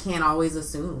 I can't always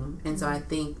assume. And so I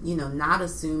think, you know, not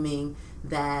assuming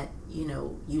that, you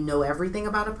know everything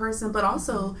about a person, but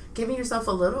also giving yourself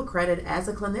a little credit as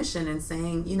a clinician and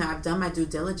saying, you know, I've done my due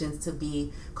diligence to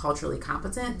be culturally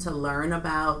competent, to learn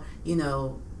about, you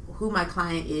know, who my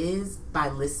client is by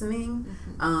listening.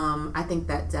 I think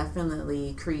that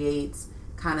definitely creates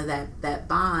kind of that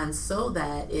bond, so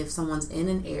that if someone's in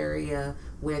an area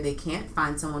where they can't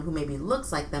find someone who maybe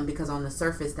looks like them because on the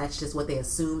surface that's just what they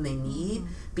assume they need,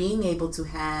 being able to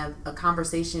have a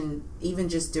conversation even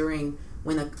just during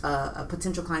when a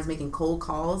potential client's making cold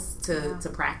calls to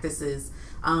practices,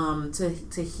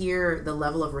 to hear the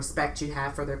level of respect you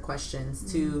have for their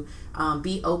questions, to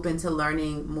be open to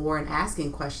learning more and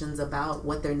asking questions about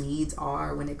what their needs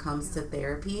are when it comes to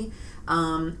therapy.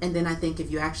 And then I think if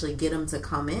you actually get them to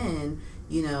come in,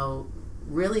 you know,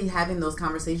 really having those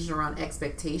conversations around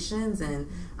expectations, and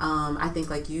I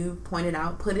think like you pointed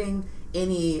out, putting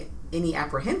any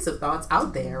apprehensive thoughts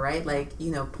out there, right? Like, you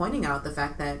know, pointing out the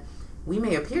fact that we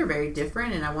may appear very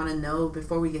different, and I want to know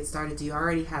before we get started, do you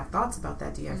already have thoughts about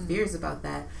that? Do you have fears about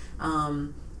that?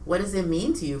 What does it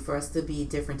mean to you for us to be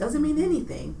different? Doesn't mean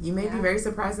anything. You may be very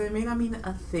surprised that it may not mean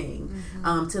a thing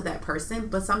to that person,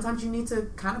 but sometimes you need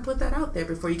to kind of put that out there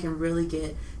before you can really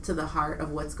get to the heart of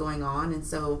what's going on. And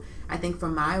so I think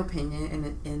from my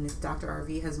opinion, and if Dr.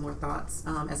 RV has more thoughts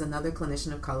as another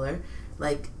clinician of color,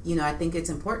 like, you know, I think it's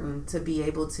important to be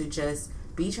able to just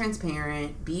be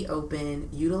transparent, be open,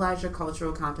 utilize your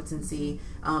cultural competency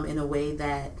in a way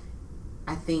that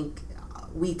I think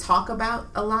we talk about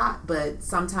a lot, but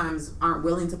sometimes aren't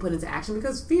willing to put into action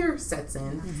because fear sets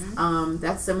in.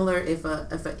 That's similar if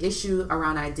a issue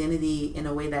around identity in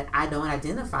a way that I don't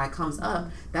identify comes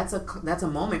up. That's a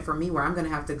moment for me where I'm going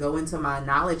to have to go into my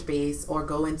knowledge base or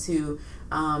go into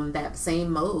that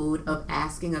same mode of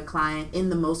asking a client in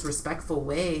the most respectful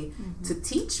way to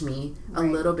teach me a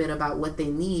little bit about what they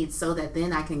need, so that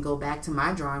then I can go back to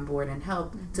my drawing board and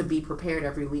help to be prepared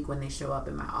every week when they show up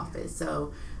in my office.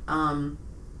 So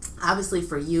obviously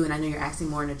for you, and I know you're asking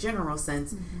more in a general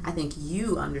sense, I think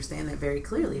you understand that very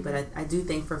clearly, but I do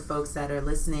think for folks that are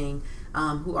listening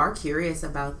who are curious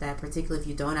about that, particularly if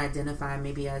you don't identify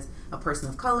maybe as a person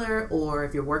of color, or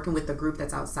if you're working with a group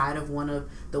that's outside of one of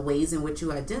the ways in which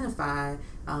you identify,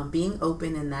 being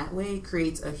open in that way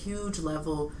creates a huge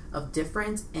level of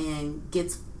difference and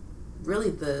gets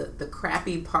really the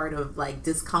crappy part of like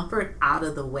discomfort out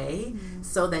of the way,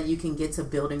 so that you can get to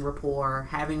building rapport,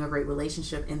 having a great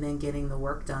relationship, and then getting the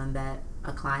work done that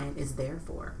a client is there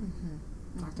for.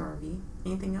 Dr. RV,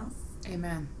 anything else?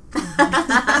 Amen.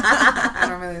 I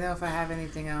don't really know if I have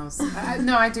anything else.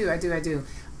 No, I do.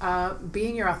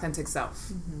 Being your authentic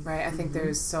self, right? I think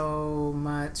there's so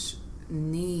much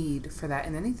need for that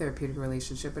in any therapeutic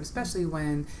relationship, but especially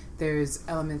when there's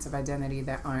elements of identity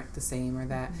that aren't the same, or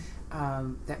that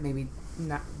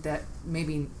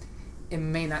maybe it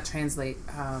may not translate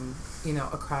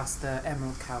across the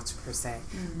emerald couch per se.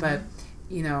 But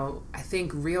I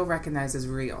think real recognizes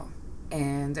real,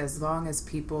 and as long as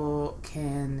people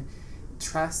can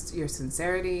trust your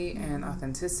sincerity and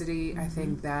authenticity, I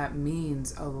think that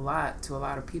means a lot to a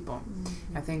lot of people.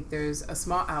 I think there's a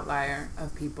small outlier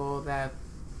of people that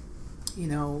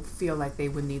feel like they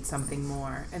would need something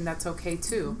more, and that's okay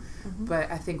too.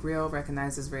 But I think real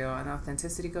recognizes real, and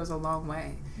authenticity goes a long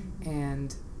way.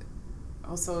 And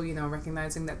also,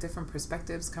 recognizing that different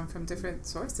perspectives come from different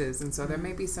sources, and so there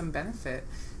may be some benefit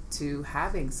to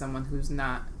having someone who's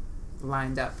not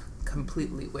lined up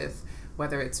completely with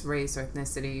whether it's race or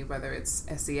ethnicity, whether it's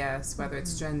SES, whether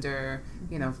it's gender,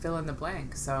 fill in the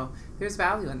blank. So there's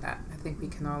value in that. I think we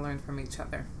can all learn from each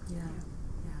other. Yeah,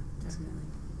 definitely.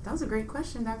 That was a great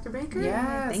question, Dr. Baker.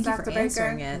 Yeah, thank you for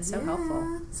answering it. So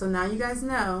helpful. So now you guys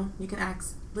know you can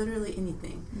ask literally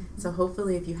anything. So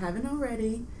hopefully, if you haven't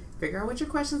already, figure out what your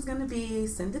question is going to be,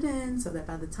 send it in so that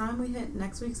by the time we hit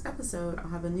next week's episode, I'll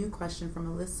have a new question from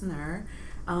a listener,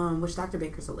 which Dr.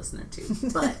 Baker's a listener too,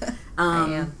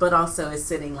 but also is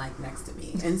sitting like next to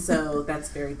me. And so that's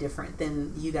very different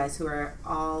than you guys who are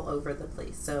all over the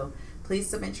place. So please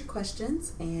submit your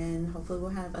questions, and hopefully we'll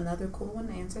have another cool one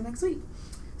to answer next week.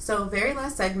 So very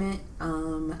last segment,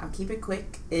 I'll keep it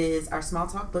quick, is our small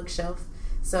talk bookshelf.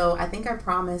 So I think I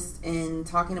promised in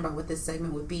talking about what this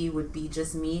segment would be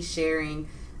just me sharing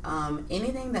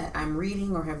anything that I'm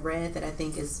reading or have read that I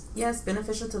think is, yes,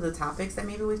 beneficial to the topics that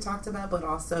maybe we've talked about, but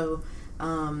also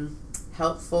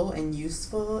helpful and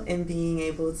useful in being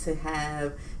able to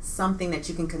have something that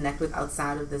you can connect with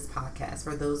outside of this podcast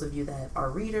for those of you that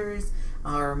are readers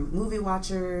or movie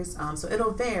watchers. So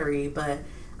it'll vary, but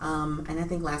and I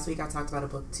think last week I talked about a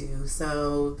book too.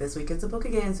 So this week it's a book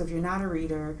again. So if you're not a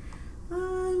reader,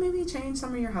 maybe change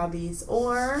some of your hobbies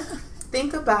or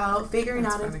think about figuring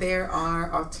out if there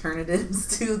are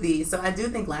alternatives to these. So I do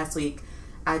think last week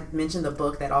I mentioned the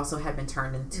book that also had been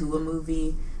turned into a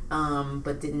movie,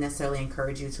 but didn't necessarily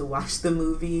encourage you to watch the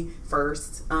movie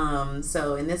first.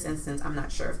 So in this instance, I'm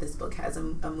not sure if this book has a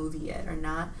movie yet or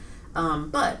not.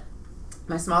 But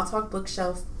my small talk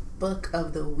bookshelf book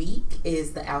of the week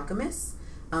is The Alchemist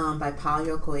by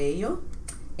Paulo Coelho.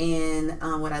 And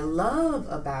what I love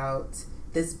about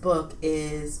this book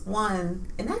is, one,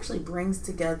 it actually brings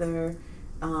together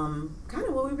kind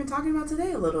of what we've been talking about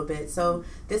today a little bit. So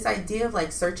this idea of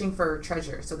like searching for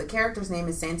treasure. So the character's name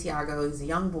is Santiago. He's a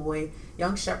young boy,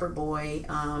 young shepherd boy,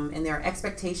 and there are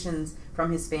expectations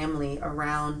from his family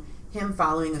around him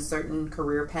following a certain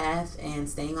career path and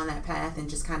staying on that path and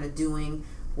just kind of doing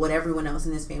what everyone else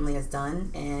in his family has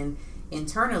done. And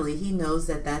internally, he knows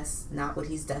that that's not what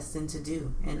he's destined to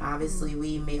do. And obviously,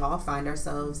 we may all find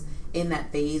ourselves in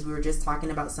that phase. We were just talking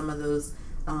about some of those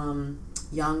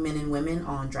young men and women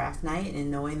on draft night, and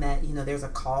knowing that, you know, there's a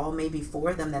call maybe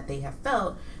for them that they have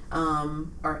felt,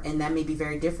 and that may be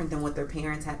very different than what their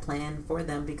parents had planned for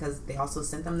them, because they also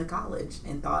sent them to college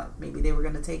and thought maybe they were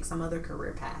going to take some other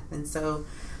career path. And so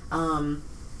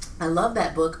I love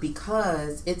that book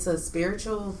because it's a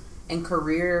spiritual and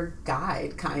career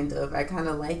guide, kind of. I kind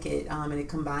of like it, and it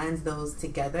combines those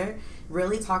together.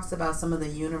 Really talks about some of the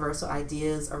universal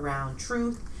ideas around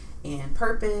truth and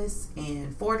purpose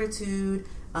and fortitude,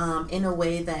 in a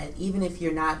way that even if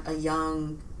you're not a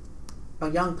young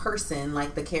person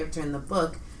like the character in the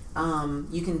book,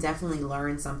 you can definitely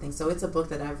learn something. So it's a book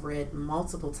that I've read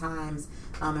multiple times,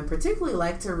 and particularly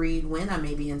like to read when I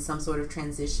may be in some sort of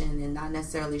transition and not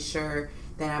necessarily sure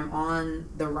that I'm on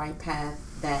the right path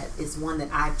that is one that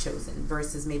I've chosen,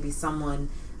 versus maybe someone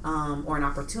or an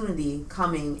opportunity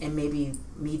coming and maybe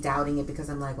me doubting it because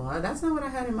I'm like, well, that's not what I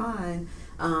had in mind.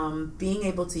 Being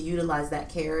able to utilize that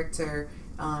character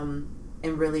and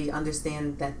really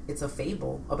understand that it's a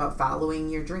fable about following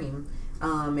your dream,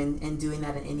 and doing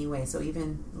that in any way. So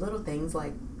even little things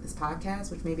like this podcast,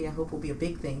 which maybe I hope will be a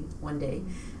big thing one day,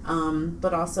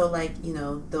 but also like, you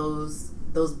know, those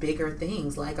bigger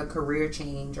things like a career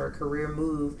change or a career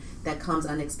move that comes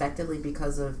unexpectedly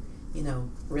because of, you know,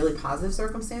 really positive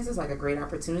circumstances, like a great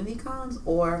opportunity comes,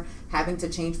 or having to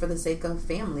change for the sake of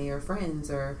family or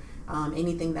friends or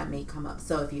anything that may come up.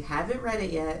 So if you haven't read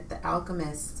it yet, The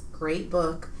Alchemist, great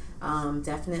book.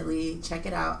 Definitely check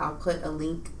it out. I'll put a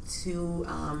link to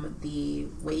the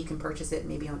way you can purchase it,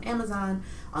 maybe on Amazon,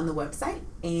 on the website,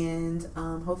 and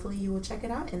hopefully you will check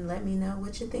it out and let me know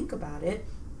what you think about it.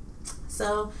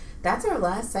 So that's our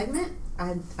last segment.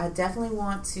 I definitely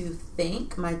want to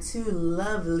thank my two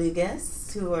lovely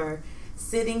guests who are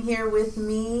sitting here with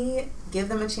me. Give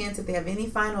them a chance if they have any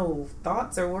final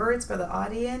thoughts or words for the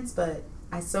audience, but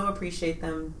I so appreciate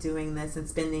them doing this and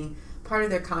spending part of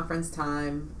their conference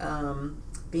time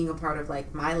being a part of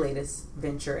like my latest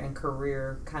venture and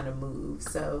career kind of move.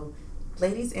 So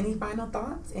ladies, any final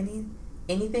thoughts?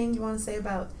 Anything you want to say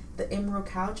about the Emerald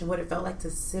Couch and what it felt like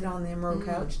to sit on the Emerald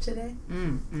Couch today?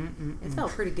 It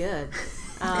felt pretty good.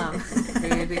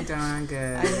 Pretty darn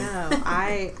good.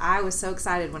 I know. I was so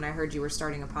excited when I heard you were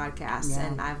starting a podcast,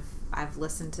 and I've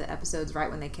listened to episodes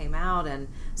right when they came out, and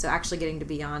so actually getting to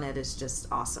be on it is just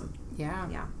awesome.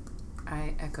 Yeah.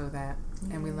 I echo that,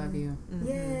 and we love you.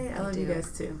 Yay! I love you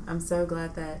guys too. I'm so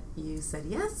glad that you said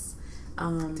yes.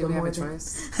 Did we have a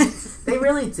choice? They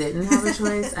really didn't have a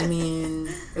choice. I mean,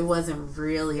 it wasn't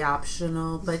really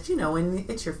optional, but you know, when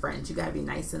it's your friends, you gotta be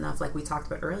nice enough, like we talked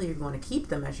about earlier, you want to keep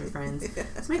them as your friends, to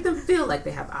make them feel like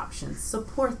they have options.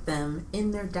 Support them in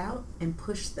their doubt and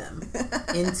push them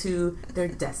into their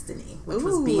destiny, which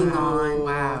was being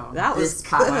on that this was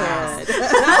podcast. Good.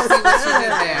 I see what you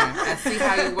did there. I see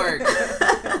how you work.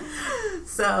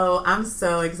 So I'm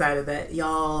so excited that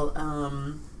y'all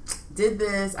did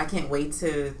this. I can't wait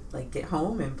to get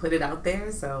home and put it out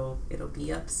there, so it'll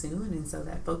be up soon, and so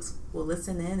that folks will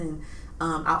listen in. And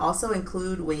I'll also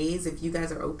include ways, if you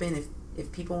guys are open,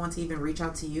 if people want to even reach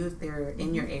out to you, if they're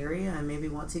in your area and maybe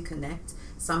want to connect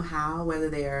somehow, whether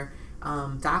they're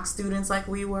doc students like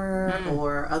we were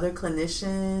or other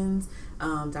clinicians.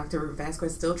 Dr.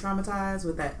 Vazquez still traumatized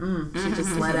with that she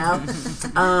just let out.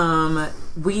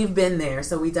 We've been there,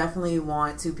 so we definitely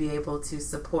want to be able to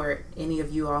support any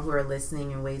of you all who are listening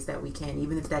in ways that we can,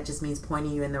 even if that just means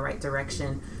pointing you in the right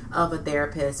direction of a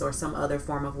therapist or some other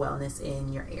form of wellness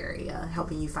in your area,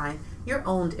 helping you find your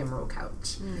own Emerald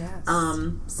Couch. Yes.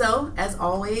 So as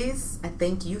always, I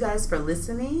thank you guys for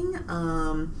listening.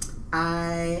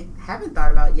 I haven't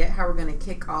thought about yet how we're going to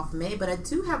kick off May, but I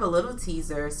do have a little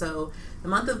teaser. So the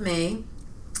month of May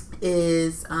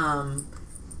is, I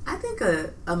think,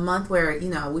 a month where,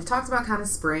 we've talked about kind of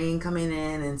spring coming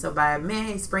in. And so by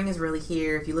May, spring is really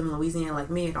here. If you live in Louisiana like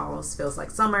me, it almost feels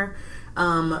like summer.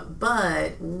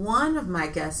 But one of my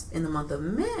guests in the month of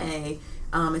May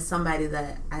is somebody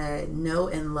that I know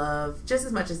and love just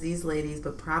as much as these ladies,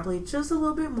 but probably just a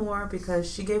little bit more because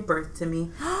she gave birth to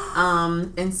me.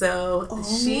 And so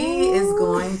she is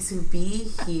going to be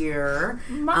here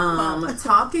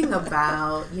talking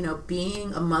about,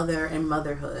 being a mother and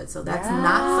motherhood. So that's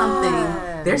not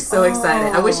something, they're so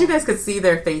excited. I wish you guys could see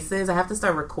their faces. I have to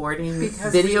start recording,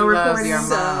 video recording. Your mom.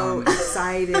 So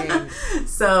exciting.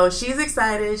 So she's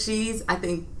excited. She's, I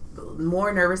think,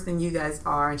 more nervous than you guys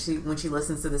are, and when she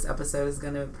listens to this episode is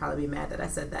going to probably be mad that I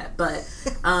said that, but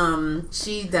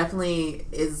she definitely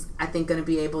is, I think, going to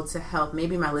be able to help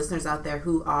maybe my listeners out there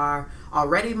who are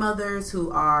already mothers,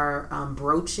 who are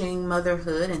broaching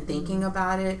motherhood and thinking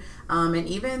about it, and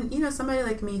even somebody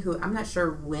like me who I'm not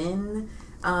sure when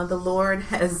the Lord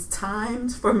has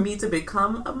timed for me to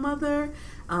become a mother.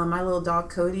 My little dog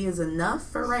Cody is enough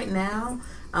for right now.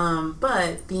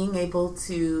 But being able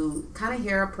to kind of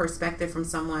hear a perspective from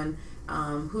someone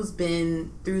who's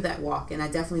been through that walk, and I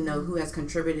definitely know who has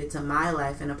contributed to my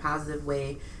life in a positive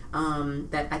way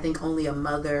that I think only a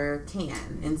mother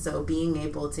can. And so being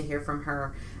able to hear from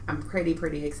her, I'm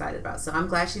pretty excited about. So I'm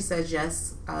glad she says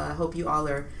yes. I hope you all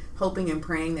are hoping and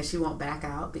praying that she won't back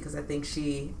out, because I think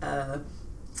she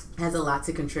has a lot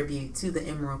to contribute to the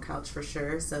Emerald Couch for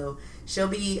sure. So she'll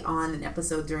be on an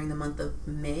episode during the month of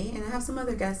May, and I have some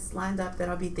other guests lined up that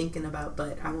I'll be thinking about,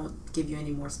 but I won't give you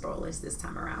any more spoilers this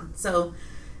time around. So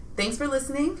thanks for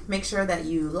listening. Make sure that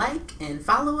you like and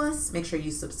follow us. Make sure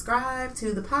you subscribe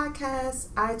to the podcast,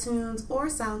 iTunes or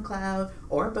SoundCloud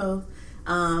or both,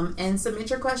 and submit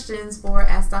your questions for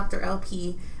Ask Dr.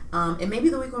 LP. And maybe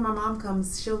the week when my mom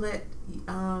comes, she'll let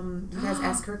you guys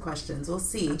ask her questions. We'll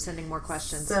see. I'm sending more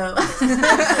questions. So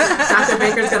Dr.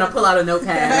 Baker's going to pull out a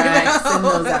notepad, right? Send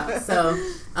those out.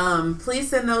 So please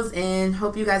send those in.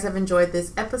 Hope you guys have enjoyed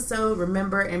this episode.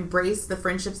 Remember, embrace the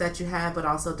friendships that you have, but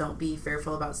also don't be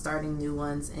fearful about starting new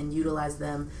ones, and utilize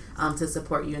them to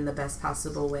support you in the best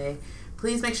possible way.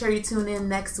 Please make sure you tune in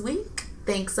next week.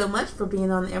 Thanks so much for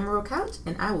being on the Emerald Couch,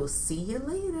 and I will see you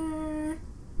later.